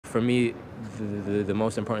for me, the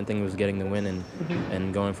most important thing was getting the win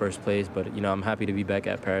and going first place. But I'm happy to be back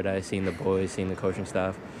at Paradise, seeing the boys, seeing the coaching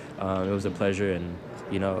staff. It was a pleasure, and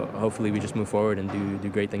hopefully we just move forward and do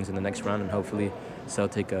great things in the next round, and hopefully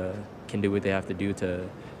Celtic can do what they have to do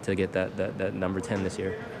to get that number 10 this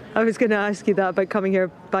year. I was going to ask you that about coming here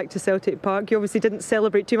back to Celtic Park. You obviously didn't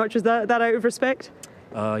celebrate too much. Was that out of respect?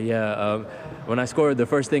 Yeah. When I scored, the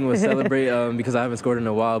first thing was celebrate because I haven't scored in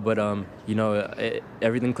a while. But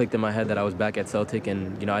everything clicked in my head that I was back at Celtic,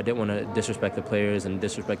 and I didn't want to disrespect the players and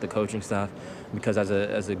disrespect the coaching staff, because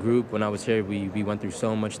as a group, when I was here, we went through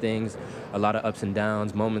so much things, a lot of ups and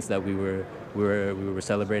downs, moments that we were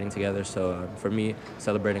celebrating together. So for me,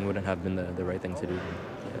 celebrating wouldn't have been the right thing to do.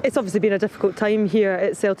 It's obviously been a difficult time here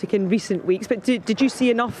at Celtic in recent weeks, but did you see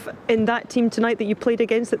enough in that team tonight that you played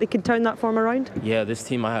against that they could turn that form around? Yeah, this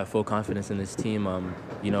team, I have full confidence in this team. From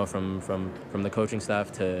the coaching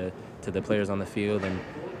staff to the players on the field, and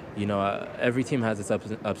every team has its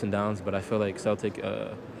ups and downs. But I feel like Celtic,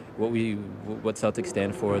 what Celtic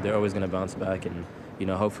stand for, they're always going to bounce back, and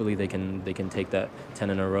hopefully they can take that 10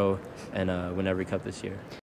 in a row and win every cup this year.